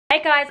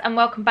Hey guys, and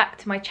welcome back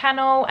to my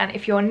channel, and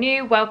if you're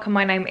new, welcome.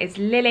 My name is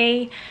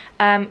Lily.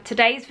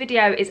 Today's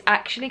video is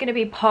actually going to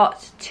be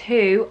part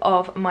 2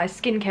 of my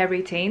skincare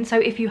routine. So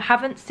if you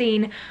haven't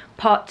seen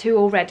part 2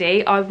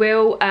 already, I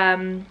will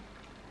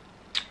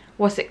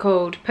put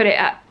it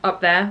up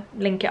there,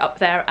 link it up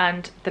there,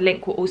 and the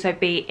link will also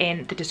be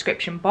in the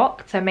description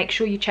box, so make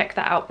sure you check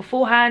that out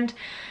beforehand.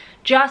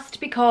 Just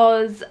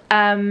because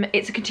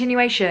it's a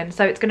continuation,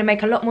 so it's going to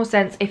make a lot more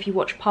sense if you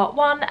watch part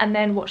 1 and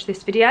then watch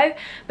this video.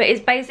 But it's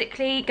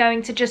basically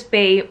going to just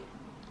be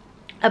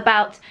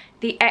about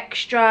the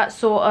extra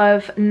sort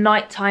of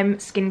nighttime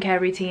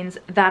skincare routines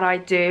that I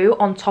do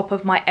on top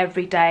of my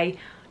everyday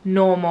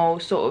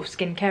normal sort of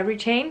skincare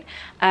routine.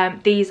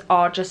 These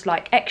are just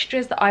like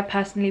extras that I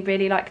personally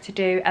really like to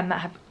do, and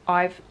that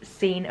I've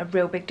seen a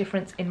real big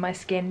difference in my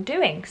skin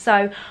doing.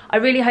 So I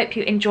really hope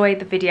you enjoyed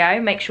the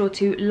video. Make sure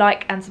to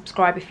like and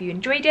subscribe if you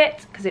enjoyed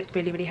it, because it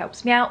really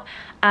helps me out.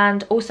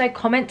 And also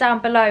comment down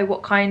below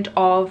what kind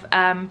of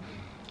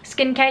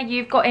skincare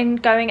you've got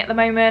going at the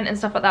moment and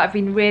stuff like that. I've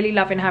been really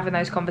loving having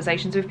those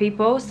conversations with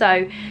people,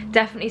 so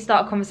definitely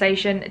start a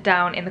conversation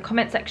down in the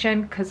comment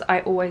section, because I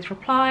always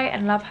reply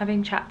and love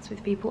having chats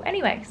with people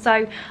anyway.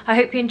 So I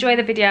hope you enjoy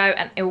the video,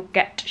 and it will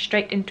get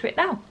straight into it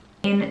now.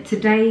 In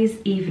today's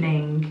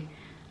evening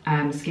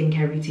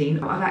skincare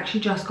routine, I've actually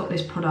just got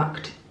this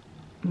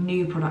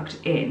new product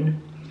in.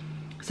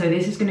 So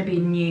this is going to be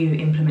new,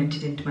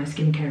 implemented into my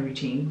skincare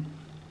routine.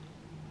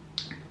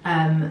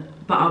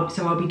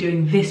 So I'll be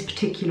doing this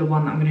particular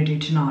one that I'm going to do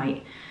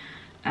tonight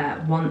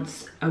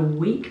once a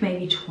week,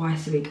 maybe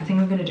twice a week. I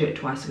think I'm going to do it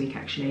twice a week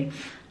actually.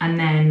 And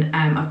then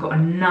I've got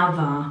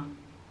another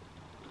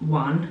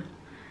one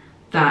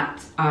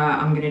that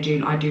I'm going to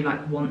do. I do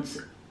like once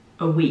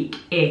a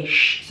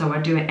week-ish, so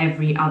I do it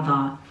every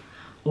other,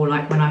 or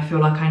like when I feel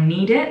like I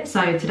need it.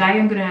 So today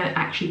I'm going to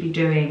actually be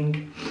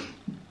doing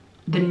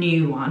the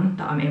new one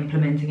that I'm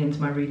implementing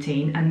into my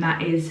routine, and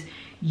that is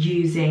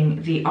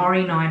using the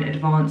RE9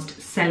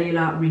 Advanced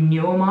Cellular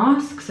Renewal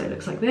Mask. So it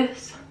looks like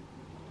this.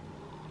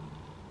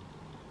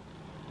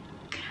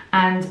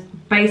 And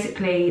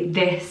basically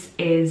this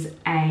is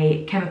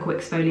a chemical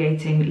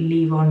exfoliating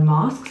leave-on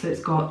mask. So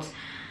it's got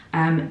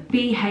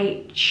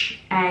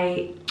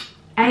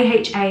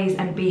AHAs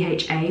and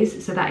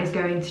BHAs, so that is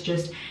going to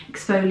just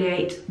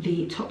exfoliate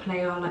the top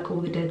layer, like all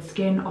the dead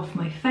skin off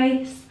my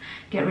face,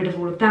 get rid of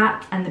all of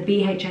that. And the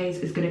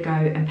BHAs is going to go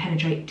and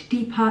penetrate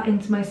deeper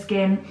into my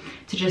skin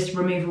to just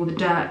remove all the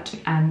dirt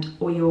and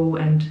oil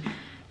and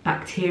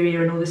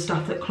bacteria and all the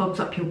stuff that clogs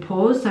up your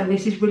pores. So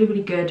this is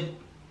really good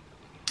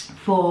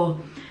for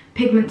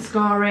pigment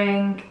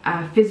scarring,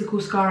 physical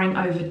scarring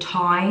over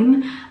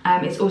time.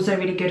 It's also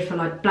really good for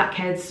like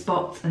blackheads,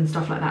 spots and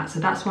stuff like that.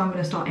 So that's why I'm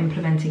going to start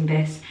implementing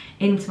this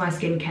into my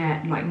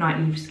skincare, like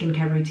nightly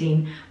skincare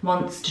routine,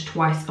 once to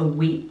twice a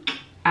week.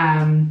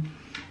 And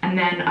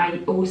then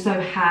I also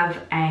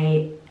have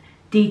a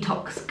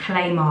detox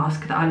clay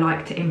mask that I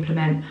like to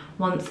implement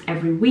once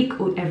every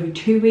week or every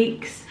 2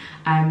 weeks.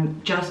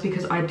 Just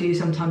because I do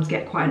sometimes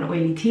get quite an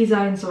oily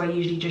T-zone, so I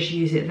usually just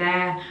use it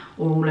there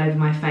or all over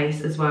my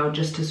face as well,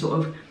 just to sort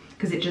of,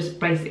 because it just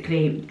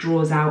basically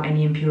draws out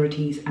any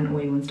impurities and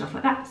oil and stuff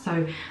like that.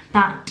 So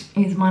that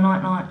is my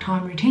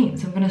nighttime routine.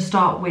 So I'm going to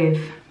start with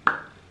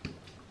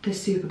the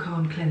Super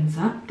Calm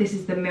Cleanser. This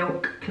is the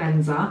Milk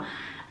Cleanser.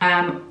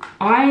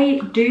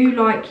 I do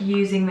like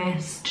using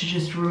this to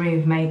just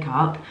remove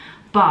makeup,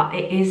 but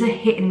it is a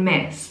hit and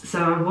miss.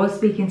 So I was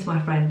speaking to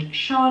my friend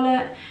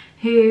Charlotte,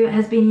 who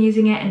has been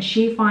using it, and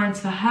she finds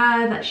for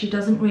her that she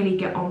doesn't really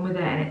get on with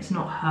it, and it's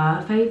not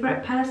her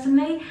favourite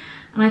personally.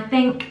 And I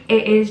think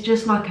it is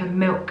just like a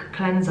milk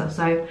cleanser.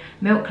 So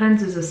milk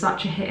cleansers are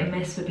such a hit and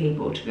miss for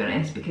people, to be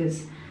honest,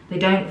 because they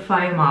don't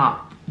foam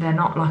up. They're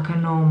not like a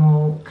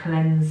normal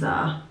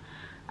cleanser.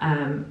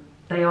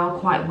 They are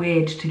quite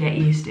weird to get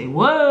used to.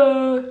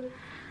 Whoa!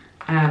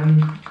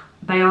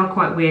 They are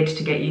quite weird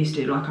to get used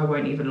to, like I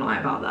won't even lie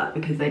about that,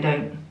 because they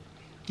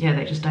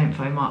just don't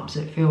foam up, so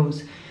it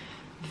feels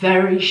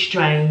very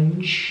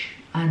strange.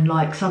 And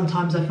like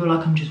sometimes I feel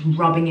like I'm just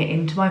rubbing it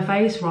into my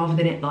face rather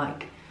than it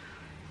like,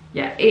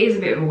 yeah, it is a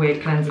bit of a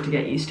weird cleanser to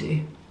get used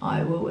to,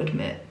 I will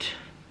admit.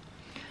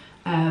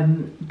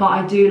 But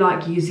I do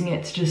like using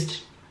it to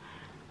just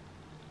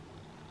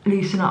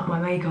loosen up my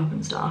makeup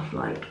and stuff.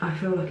 Like I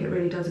feel like it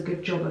really does a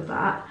good job of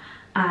that.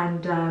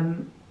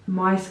 And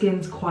my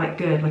skin's quite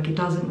good, like it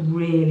doesn't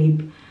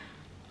really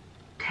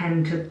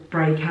tend to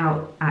break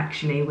out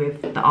actually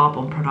with the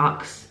Arbonne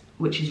products,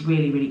 which is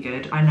really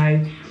good. I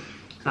know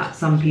that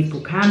some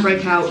people can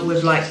break out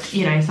with, like,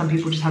 you know, some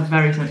people just have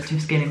very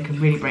sensitive skin and can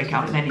really break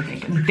out with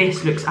anything, and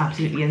this looks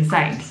absolutely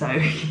insane. So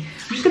I'm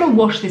just gonna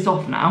wash this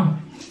off now.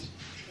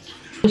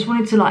 Just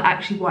wanted to like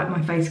actually wipe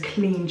my face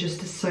clean,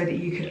 just so that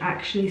you could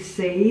actually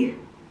see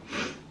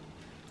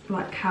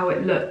like how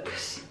it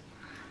looks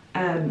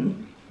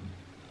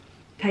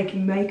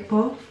taking makeup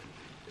off,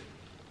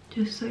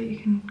 just so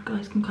you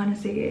guys can kind of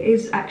see. It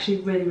is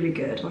actually really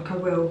good, like I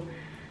will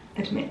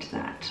admit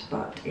that,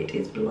 but it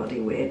is bloody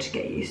weird to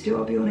get used to,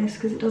 I'll be honest,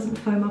 because it doesn't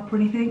foam up or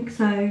anything.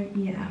 So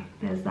yeah,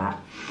 there's that.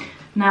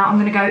 Now I'm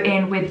going to go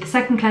in with the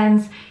second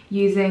cleanse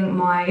using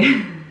my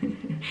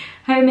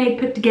homemade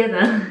put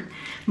together.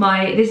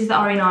 This is the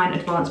RE9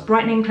 Advanced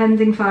Brightening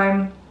Cleansing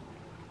Foam.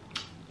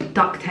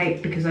 Duct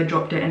tape because I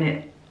dropped it and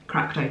it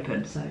cracked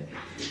open, so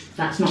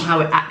that's not how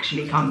it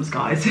actually comes,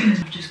 guys.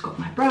 I've just got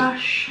my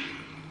brush.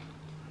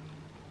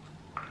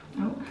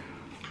 Oh.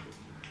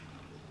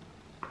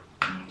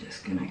 I'm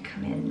just gonna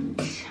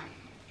cleanse.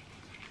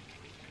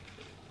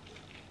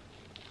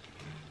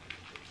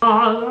 Look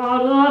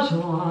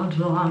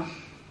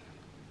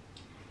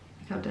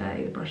how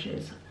dirty the brush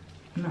is.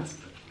 And that's,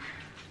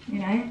 you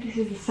know, this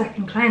is the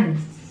second cleanse.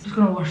 I'm just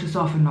gonna wash this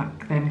off and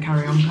like then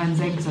carry on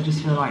cleansing because I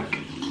just feel like,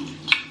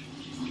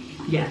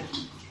 yeah.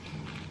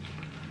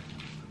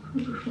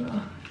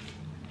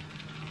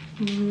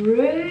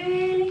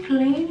 Really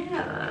clean it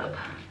up.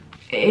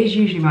 It is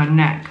usually my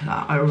neck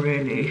that I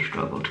really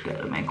struggle to get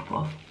the makeup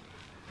off.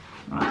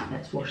 Right,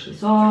 let's wash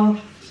this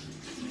off.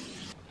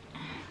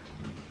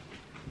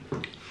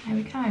 There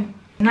we go.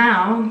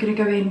 Now I'm gonna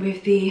go in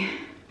with the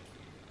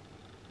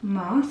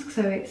mask.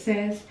 So it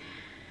says,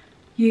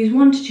 use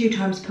 1 to 2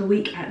 times per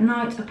week at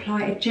night.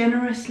 Apply a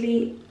generous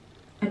layer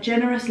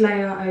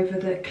over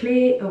the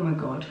clear, oh my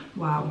god,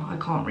 wow, I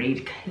can't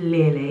read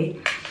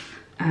clearly.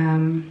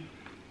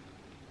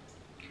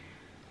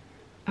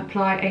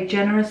 Apply a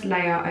generous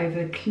layer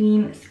over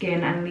clean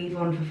skin and leave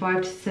on for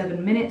 5 to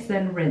 7 minutes,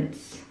 then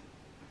rinse.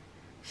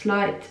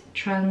 Slight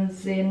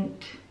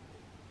transient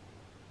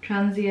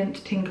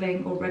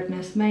tingling or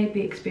redness may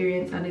be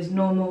experienced and is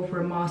normal for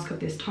a mask of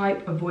this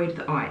type. Avoid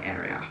the eye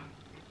area.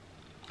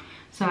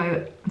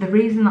 So the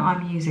reason that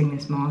I'm using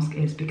this mask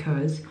is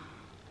because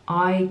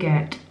I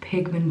get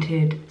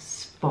pigmented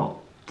spot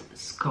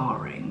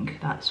scarring.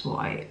 That's what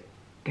I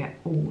get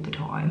all the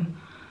time.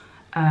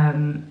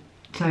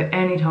 So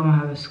anytime I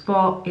have a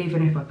spot,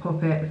 even if I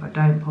pop it, if I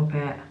don't pop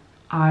it,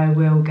 I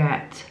will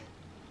get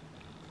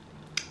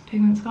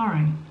pigment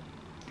scarring.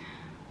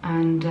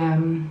 And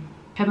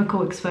chemical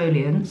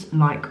exfoliants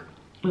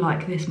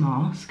like this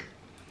mask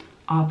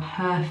are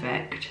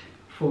perfect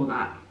for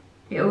that.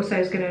 It also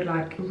is going to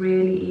like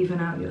really even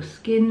out your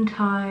skin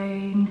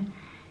tone.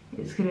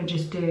 It's going to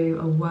just do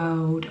a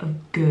world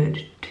of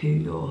good to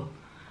your,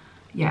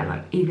 yeah,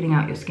 like evening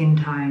out your skin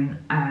tone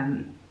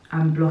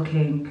and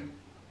blocking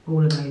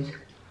all of those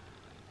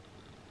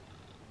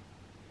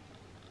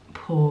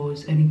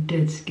pores, any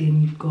dead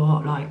skin you've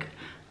got, like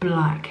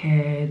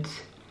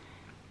blackheads,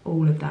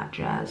 all of that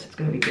jazz. It's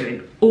going to be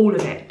doing all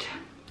of it.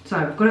 So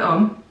I've got it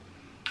on.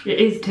 It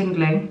is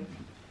tingling,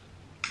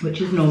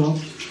 which is normal.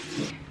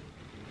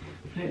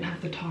 I don't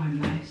have the time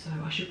though, so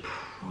I should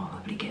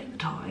probably get the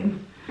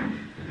time.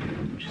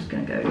 I'm just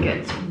going to go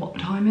get what the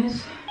time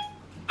is.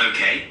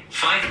 Okay,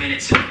 5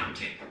 minutes and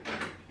counting.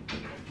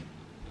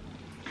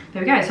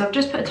 There we go, so I've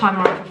just put a timer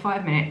on for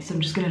 5 minutes. I'm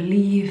just going to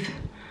leave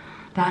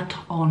that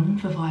on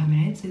for 5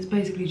 minutes. It's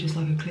basically just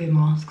like a clear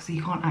mask, so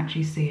you can't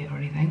actually see it or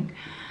anything.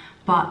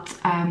 But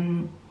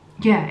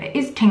yeah, it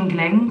is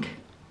tingling,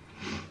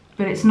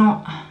 but it's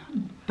not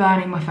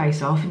burning my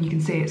face off, and you can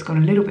see it's gone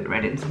a little bit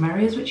red in some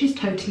areas, which is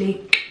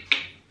totally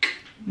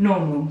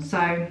normal.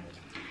 So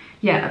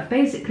yeah, I've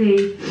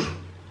basically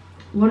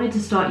wanted to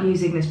start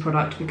using this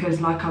product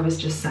because, like I was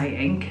just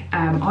saying,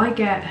 I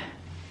get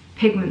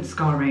pigment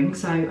scarring,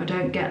 so I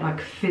don't get like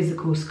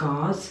physical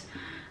scars,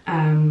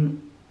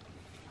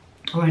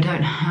 or I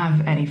don't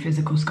have any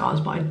physical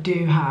scars, but I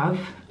do have,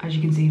 as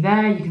you can see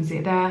there, you can see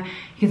it there,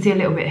 you can see a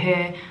little bit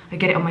here. I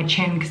get it on my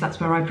chin because that's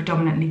where I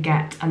predominantly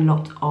get a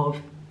lot of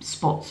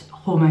spots,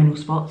 hormonal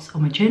spots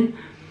on my chin.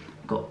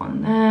 I've got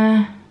one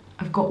there,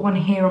 I've got one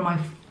here on my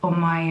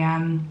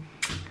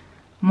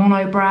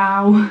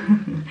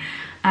monobrow.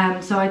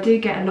 So I do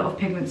get a lot of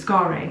pigment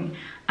scarring,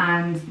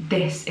 and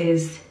this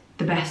is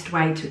the best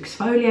way to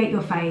exfoliate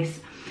your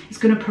face. It's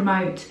going to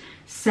promote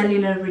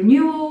cellular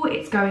renewal,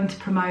 it's going to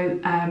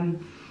promote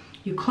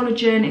your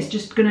collagen, it's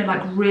just going to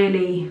like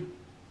really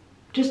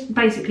just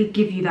basically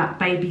give you that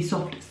baby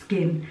soft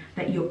skin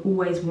that you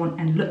always want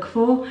and look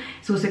for.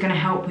 It's also going to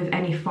help with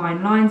any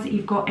fine lines that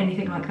you've got,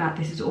 anything like that.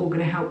 This is all going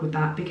to help with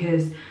that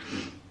because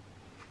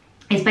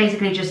it's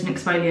basically just an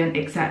exfoliant,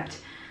 except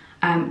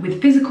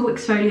with physical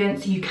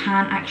exfoliants, you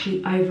can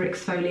actually over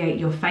exfoliate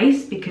your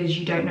face because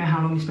you don't know how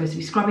long you're supposed to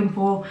be scrubbing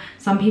for.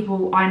 Some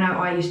people, I know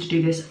I used to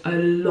do this a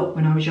lot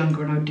when I was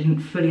younger and I didn't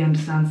fully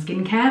understand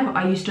skincare, but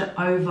I used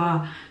to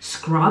over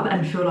scrub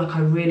and feel like I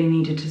really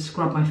needed to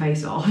scrub my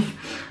face off,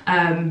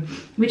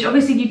 which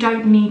obviously you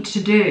don't need to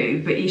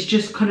do, but it's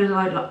just kind of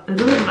like,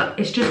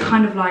 it's just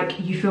kind of like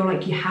you feel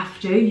like you have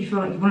to, you feel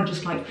like you want to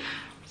just like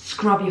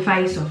scrub your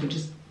face off and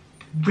just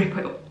rip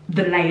it,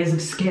 the layers of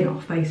skin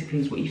off, basically,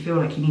 is what you feel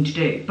like you need to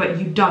do, but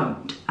you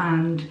don't,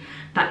 and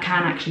that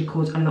can actually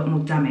cause a lot more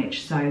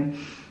damage. So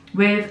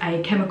with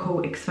a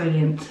chemical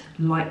exfoliant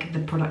like the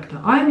product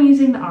that I'm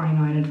using, the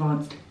RE9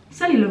 Advanced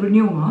Cellular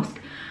Renewal Mask,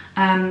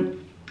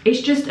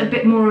 it's just a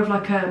bit more of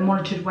like a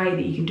monitored way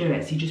that you can do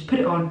it. So you just put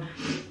it on.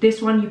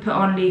 This one you put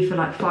on, leave for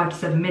like 5 to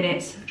 7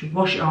 minutes, just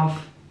wash it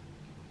off,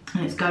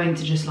 and it's going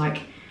to just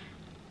like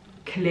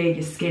clear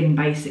your skin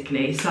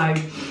basically. So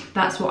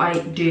that's what I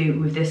do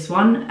with this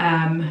one.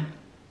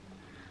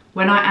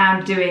 When I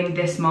am doing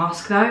this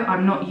mask though,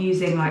 I'm not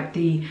using like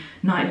the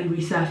nightly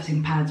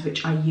resurfacing pads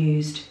which I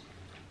used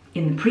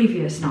in the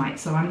previous night,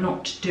 so I'm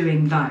not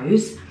doing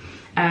those.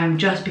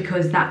 Just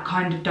because that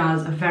kind of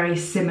does a very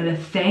similar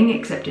thing,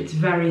 except it's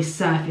very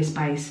surface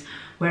based,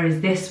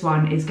 whereas this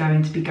one is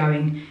going to be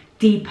going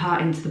deeper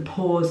into the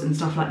pores and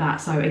stuff like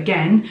that. So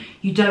again,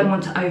 you don't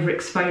want to over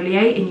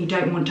exfoliate and you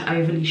don't want to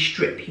overly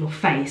strip your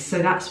face.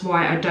 So that's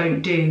why I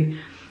don't do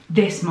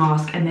this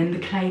mask and then the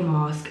clay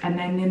mask and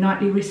then the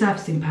nightly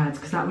resurfacing pads,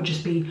 because that would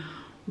just be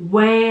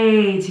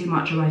way too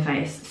much on my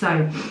face.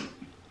 So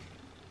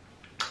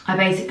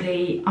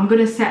I'm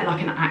gonna set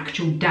like an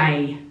actual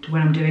day to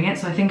when I'm doing it.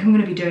 So I think I'm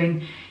gonna be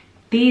doing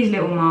these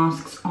little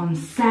masks on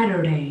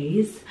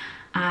Saturdays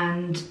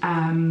and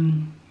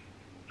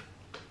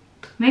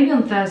maybe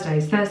on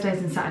Thursdays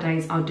and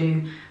Saturdays I'll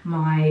do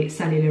my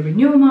cellular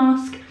renewal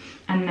mask,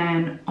 and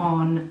then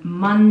on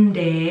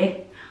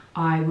Monday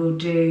I will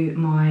do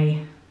my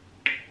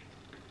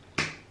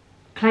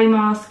clay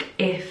mask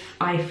if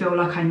I feel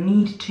like I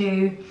need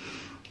to,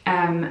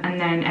 and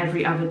then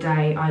every other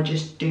day I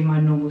just do my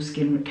normal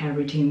skin care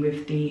routine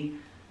with the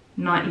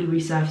nightly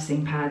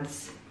resurfacing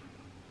pads.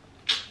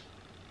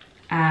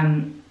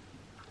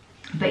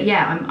 But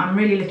yeah, I'm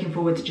really looking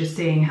forward to just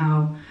seeing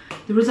how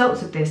the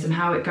results of this and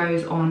how it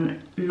goes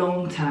on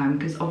long term,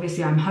 because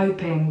obviously I'm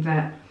hoping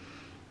that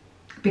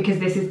because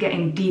this is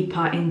getting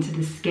deeper into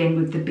the skin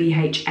with the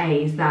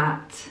BHAs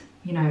that,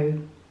 you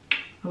know,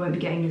 I won't be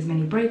getting as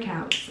many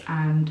breakouts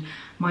and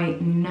my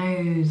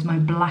nose, my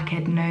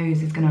blackhead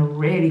nose is gonna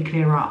really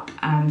clear up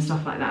and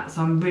stuff like that.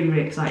 So I'm really,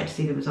 really excited to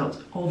see the results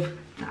of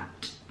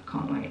that. I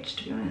can't wait,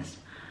 to be honest.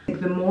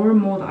 The more and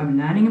more that I'm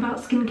learning about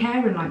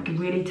skincare and like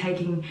really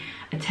taking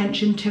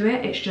attention to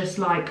it, it's just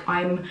like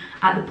I'm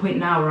at the point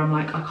now where I'm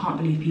like, I can't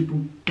believe people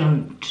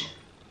don't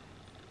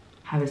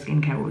have a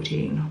skincare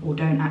routine or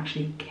don't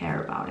actually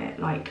care about it.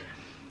 Like,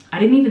 I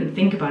didn't even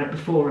think about it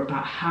before,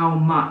 about how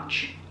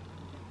much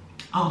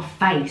our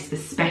face,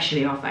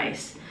 especially our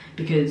face,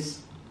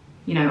 because,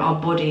 you know,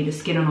 our body, the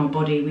skin on our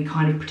body, we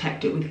kind of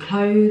protect it with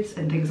clothes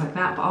and things like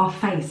that, but our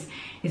face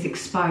is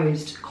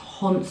exposed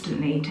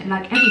constantly to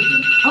like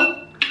everything.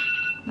 Oh,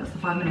 that's the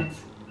 5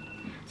 minutes.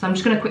 So I'm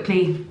just gonna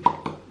quickly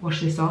wash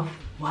this off.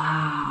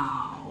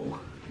 Wow.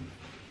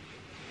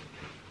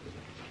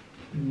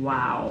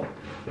 Wow.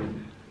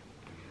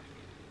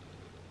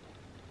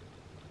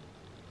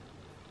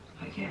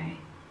 Okay.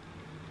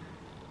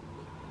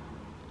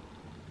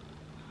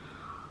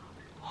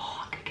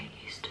 Oh, I could get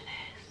used to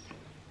this.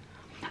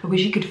 I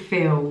wish you could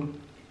feel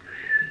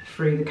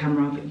through the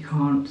camera, but you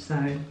can't,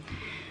 so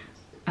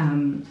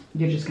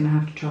you're just gonna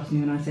have to trust me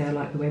when I say I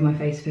like the way my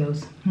face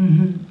feels.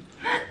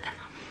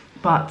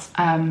 But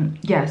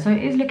yeah, so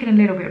it is looking a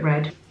little bit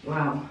red.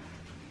 Wow.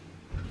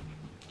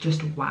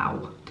 Just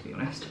wow, to be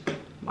honest.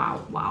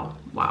 Wow, wow,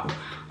 wow.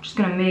 I'm just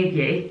gonna move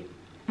you.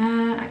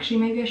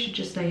 Actually, maybe I should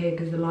just stay here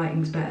because the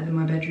lighting's better than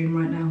my bedroom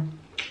right now.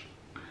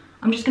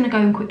 I'm just gonna go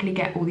and quickly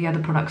get all the other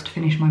products to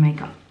finish my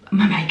makeup,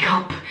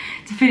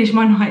 to finish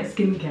my night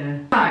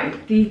skincare. So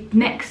the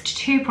next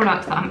 2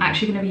 products that I'm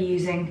actually gonna be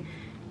using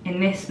in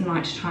this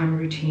nighttime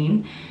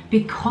routine,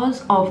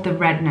 because of the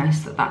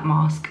redness that that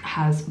mask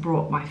has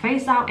brought my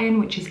face out in,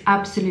 which is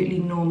absolutely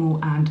normal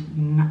and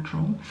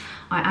natural,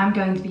 I am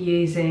going to be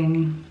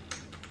using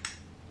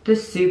the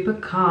Super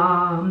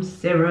Calm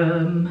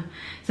Serum.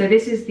 So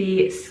this is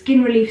the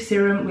Skin Relief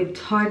Serum with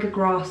Tiger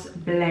Grass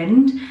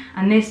Blend,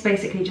 and this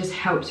basically just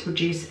helps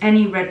reduce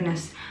any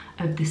redness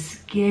of the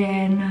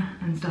skin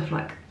and stuff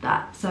like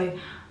that. So I'm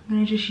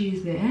gonna just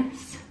use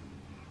this,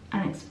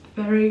 and it's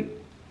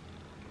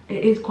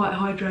it is quite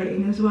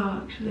hydrating as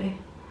well, actually.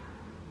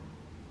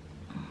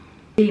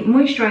 The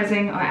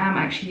moisturising, I am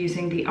actually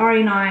using the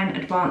RE9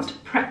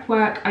 Advanced Prep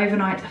Work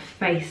Overnight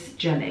Face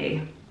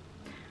Jelly.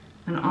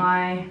 And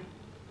I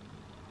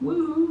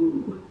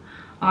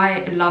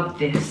love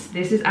this.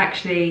 This is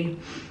actually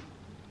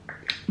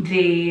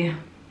the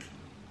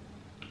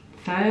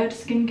 3rd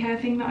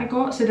skincare thing that I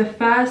got. So the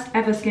first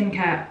ever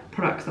skincare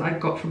products that I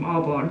got from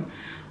Arbonne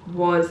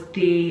was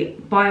the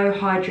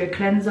Biohydra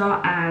Cleanser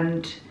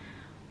and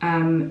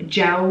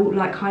gel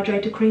like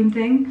hydrator cream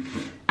thing,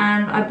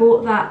 and I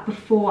bought that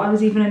before I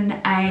was even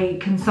a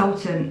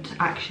consultant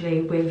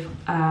actually with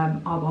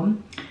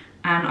Arbonne,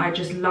 and I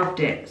just loved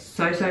it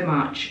so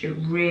much. It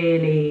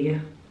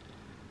really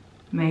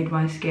made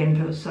my skin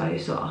feel so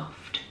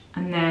soft.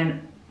 And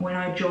then when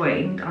I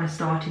joined, I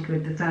started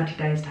with the 30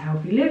 Days to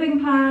Healthy Living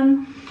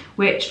plan,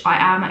 which I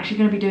am actually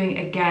going to be doing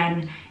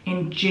again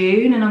in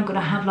June, and I'm going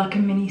to have like a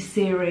mini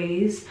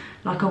series,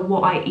 like a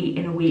what I eat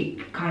in a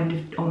week kind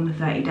of on the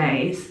 30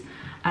 days.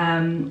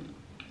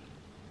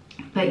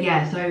 But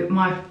yeah, so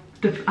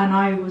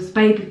I was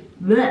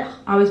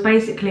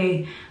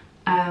basically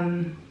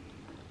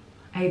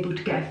able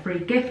to get a free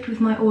gift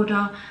with my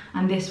order,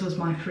 and this was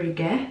my free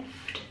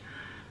gift,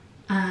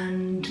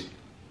 and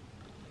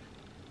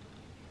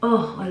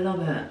oh, I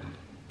love it.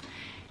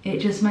 It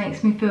just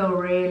makes me feel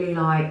really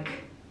like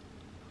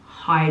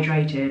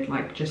hydrated,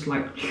 like just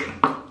like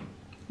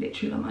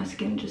literally like my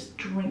skin just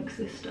drinks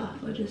this stuff.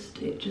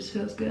 It just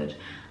feels good.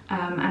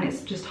 And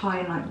it's just high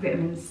in like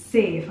vitamin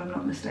C if I'm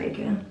not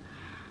mistaken.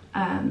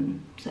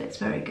 So it's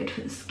very good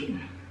for the skin.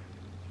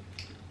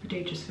 I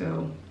do just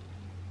feel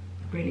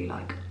really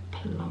like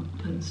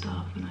plump and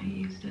stuff when I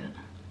used it.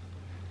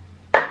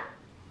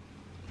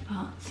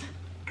 But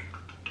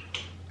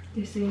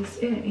this is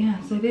it,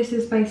 yeah. So this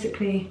is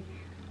basically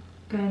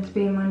going to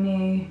be my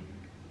new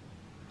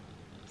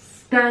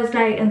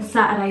Thursday and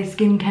Saturday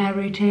skincare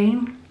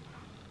routine.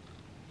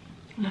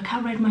 Look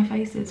how red my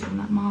face is from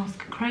that mask.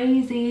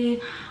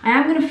 Crazy. I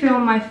am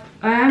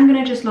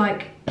gonna just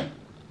like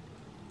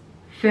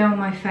film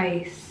my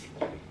face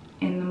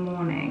in the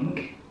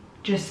morning,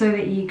 just so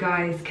that you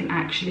guys can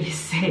actually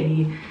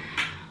see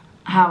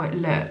how it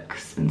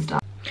looks and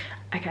stuff.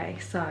 Okay,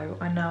 so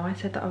I know I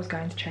said that I was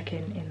going to check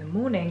in the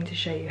morning to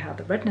show you how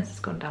the redness has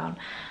gone down,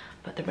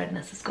 but the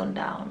redness has gone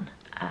down,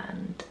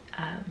 and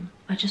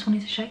I just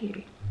wanted to show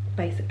you,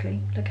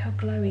 basically. Look how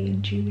glowy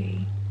and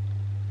dewy.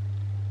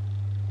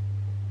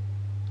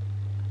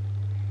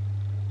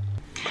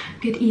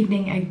 Good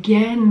evening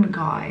again,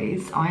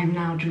 guys. I'm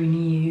now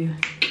joining you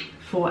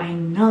for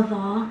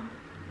another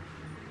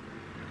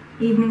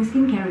evening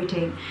skincare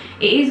routine.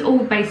 It is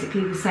all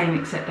basically the same,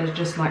 except there's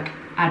just like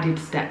added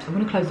steps. I'm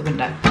gonna close the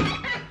window.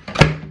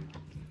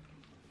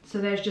 So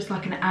there's just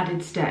like an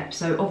added step.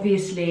 So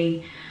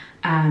obviously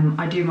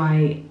I do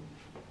my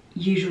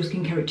usual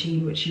skincare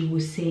routine, which you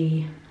will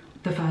see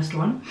the first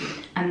one,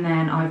 and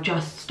then I've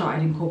just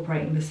started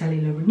incorporating the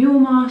cellular renewal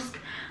mask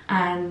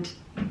and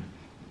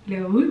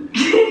I'm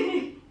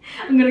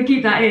gonna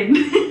keep that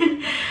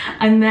in.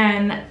 And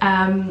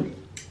then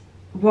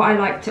what I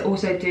like to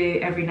also do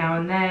every now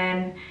and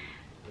then,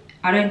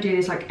 I don't do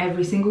this like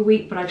every single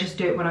week, but I just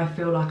do it when I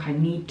feel like I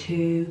need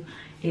to,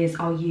 is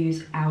I'll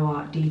use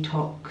our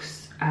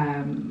detox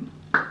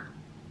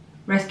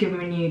Rescue and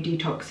Renew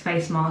Detox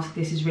face mask.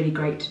 This is really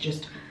great to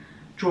just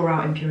draw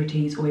out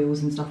impurities,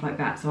 oils and stuff like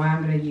that. So I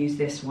am going to use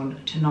this one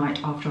tonight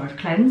after I've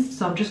cleansed.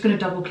 So I'm just going to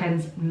double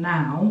cleanse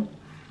now.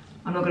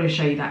 I'm not going to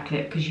show you that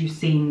clip because you've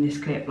seen this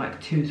clip like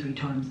 2 or 3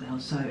 times now.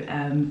 So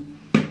I'm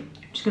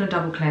just going to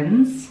double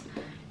cleanse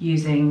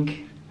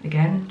using,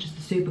 again, just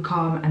the Super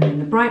Calm and then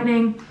the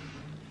brightening.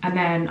 And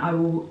then I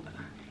will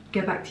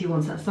get back to you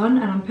once that's done,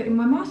 and I'm putting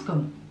my mask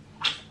on.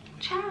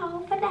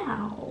 Ciao for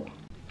now.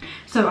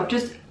 So I've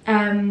just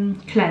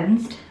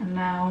cleansed, and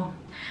now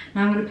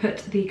I'm going to put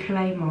the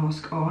clay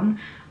mask on.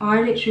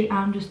 I literally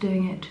am just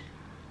doing it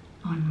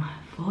on my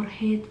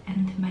forehead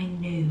and my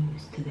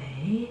nose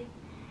today,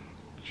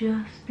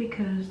 just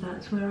because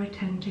that's where I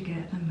tend to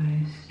get the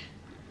most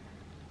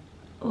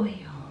oil.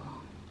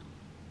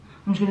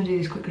 I'm just going to do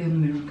this quickly on the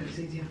mirror because it's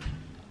easier.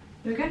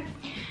 Okay,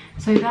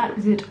 so that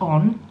is it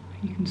on.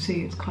 You can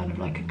see it's kind of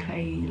like a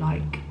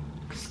clay-like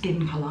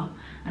skin colour,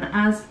 and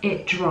as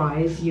it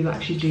dries you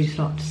actually do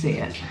start to see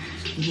it.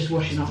 I'm just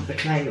washing off the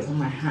clay on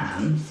my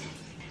hands.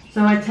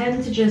 So I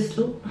tend to just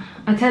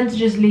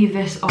leave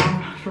this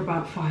on for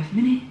about 5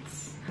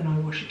 minutes, then I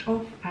wash it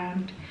off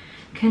and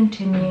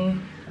continue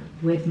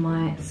with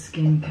my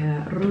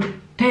skincare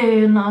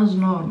routine as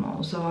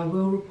normal. So I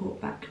will report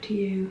back to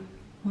you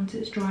once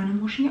it's dry and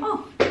I'm washing it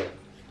off.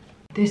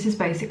 This is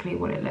basically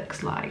what it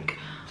looks like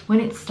when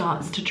it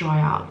starts to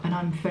dry up, and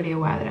I'm fully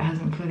aware that it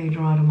hasn't fully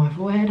dried on my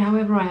forehead.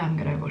 However, I am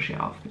going to wash it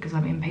off because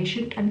I'm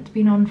impatient and it's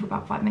been on for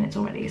about 5 minutes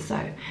already. So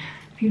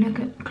if you look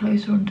at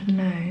closer onto the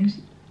nose,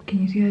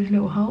 can you see those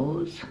little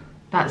holes?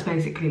 That's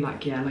basically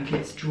like, yeah, like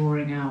it's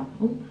drawing out.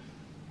 Ooh.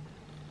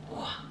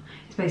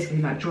 It's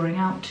basically like drawing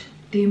out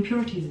the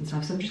impurities and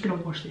stuff. So I'm just going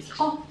to wash this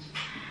off,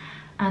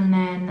 and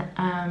then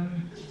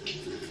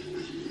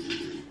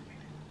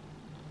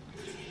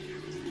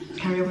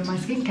carry on with my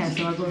skincare.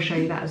 So I will show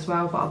you that as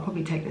well, but I'll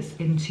probably take this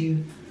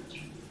into,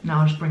 no,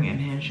 I'll just bring it in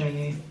here and show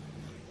you.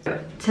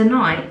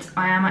 Tonight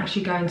I am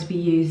actually going to be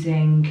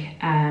using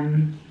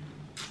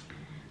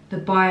the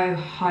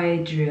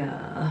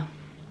Biohydra,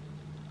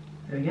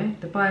 there we go,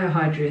 the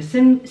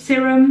Biohydra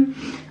serum,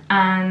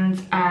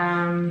 and I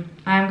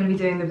am going to be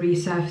doing the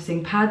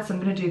resurfacing pads. I'm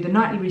going to do the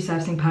nightly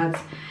resurfacing pads,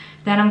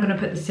 then I'm going to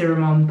put the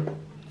serum on,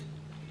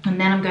 and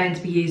then I'm going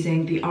to be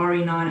using the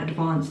RE9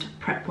 Advanced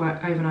Prep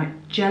Work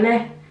Overnight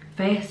Jelly,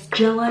 face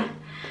jelly,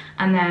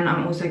 and then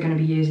I'm also going to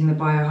be using the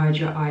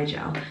Biohydra eye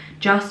gel,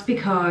 just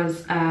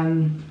because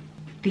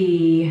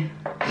the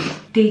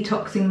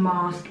detoxing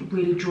mask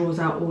really draws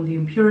out all the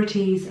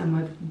impurities, and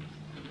my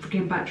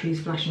freaking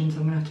battery's flashing, so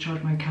I'm gonna have to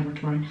charge my camera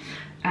tomorrow.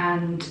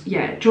 And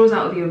yeah, it draws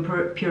out all the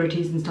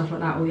impurities and stuff like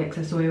that, all the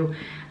excess oil.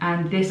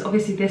 And this,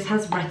 obviously this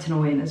has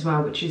retinol in as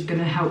well, which is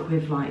gonna help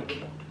with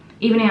like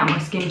evening out my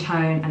skin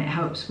tone, and it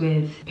helps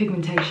with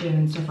pigmentation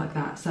and stuff like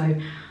that. So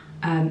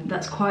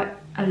that's quite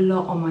a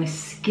lot on my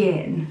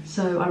skin,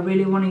 so I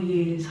really want to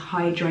use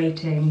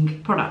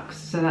hydrating products.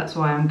 So that's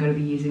why I'm going to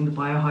be using the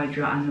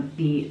Biohydra and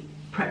the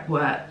Prep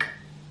Work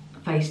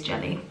face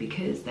jelly,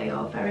 because they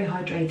are very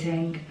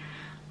hydrating.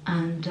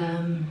 And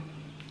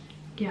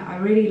yeah, I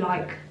really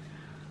like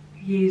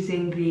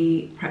using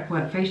the Prep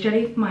Work face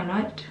jelly for my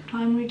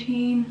nighttime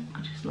routine.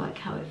 I just like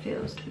how it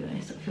feels, to be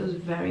honest. It feels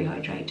very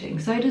hydrating.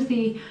 So does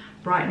the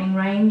brightening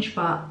range,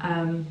 but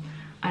I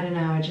don't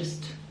know, I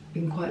just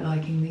been quite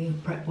liking the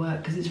Prep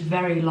Work because it's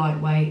very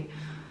lightweight.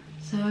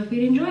 So I've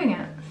been enjoying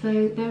it.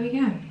 So there we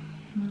go.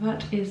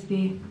 That is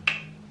the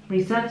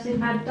resurfacing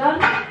pad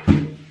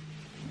done.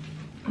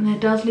 And it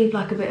does leave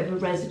like a bit of a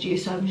residue,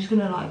 so I'm just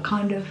gonna like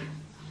kind of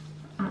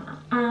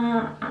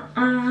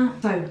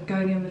So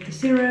going in with the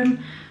serum,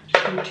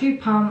 just do 2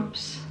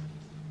 pumps.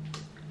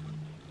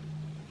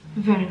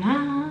 Very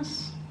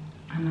nice.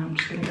 And now I'm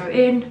just gonna go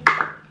in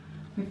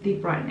with the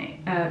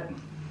brightening,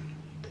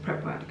 the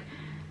Prep Work.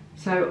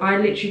 So I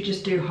literally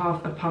just do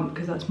half a pump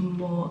because that's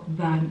more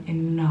than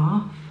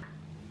enough.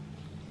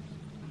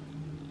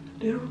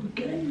 There we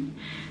go.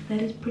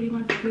 That is pretty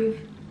much with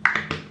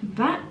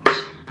that.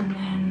 And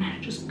then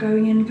just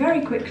going in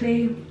very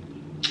quickly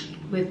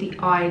with the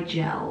eye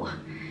gel.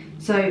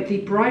 So the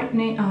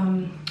brightening,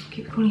 I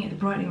keep calling it the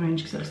brightening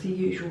range because that's the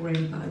usual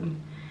range that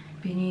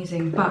I've been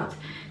using. But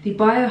the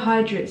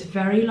Biohydrate's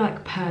very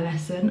like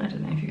pearlescent. I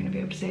don't know if you're going to be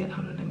able to see it.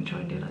 Hold on, let me try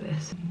and do it like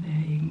this.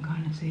 There, you can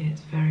kind of see it.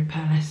 It's very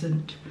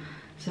pearlescent.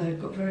 So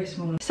I've got very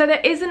small. So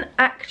there isn't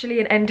actually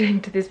an ending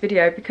to this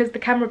video because the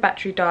camera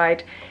battery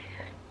died,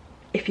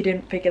 if you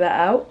didn't figure that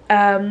out.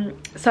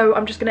 So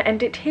I'm just going to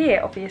end it here,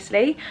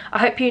 obviously. I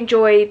hope you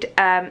enjoyed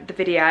the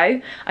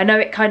video. I know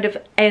it kind of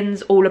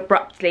ends all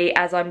abruptly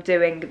as I'm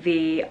doing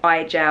the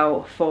eye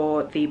gel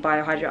for the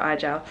Biohydrate eye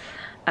gel.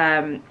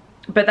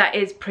 But that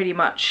is pretty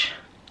much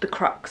the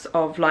crux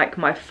of like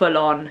my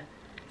full-on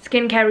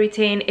skincare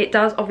routine. It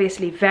does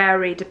obviously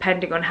vary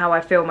depending on how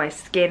I feel my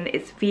skin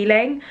is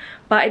feeling,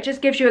 but it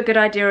just gives you a good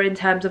idea in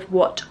terms of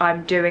what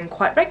I'm doing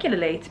quite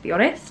regularly, to be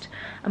honest.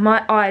 And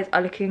my eyes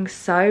are looking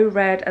so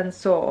red and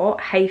sore.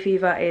 Hay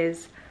fever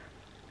is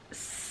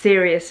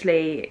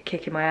seriously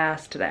kicking my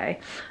ass today.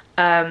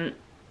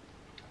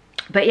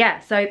 But yeah,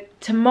 so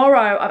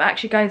tomorrow I'm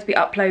actually going to be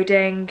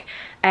uploading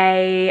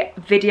a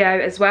video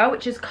as well,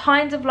 which is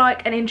kind of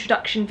like an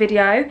introduction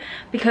video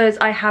because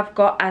I have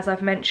got, as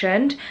I've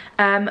mentioned,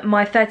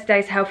 my 30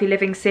 Days Healthy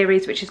Living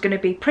series, which is going to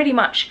be pretty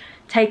much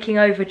taking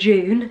over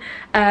June.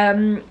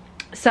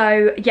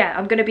 So yeah,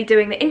 I'm going to be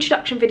doing the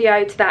introduction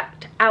video to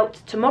that out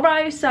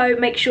tomorrow, so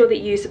make sure that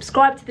you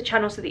subscribe to the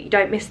channel so that you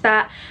don't miss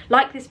that.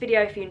 Like this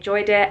video if you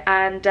enjoyed it,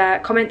 and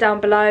comment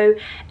down below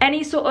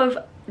any sort of,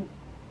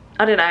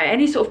 I don't know,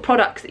 any sort of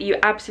products that you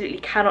absolutely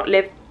cannot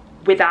live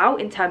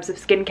without in terms of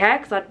skincare,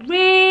 because I'd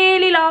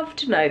really love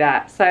to know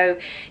that. So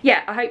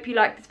yeah, I hope you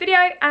liked this video,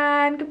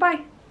 and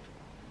goodbye.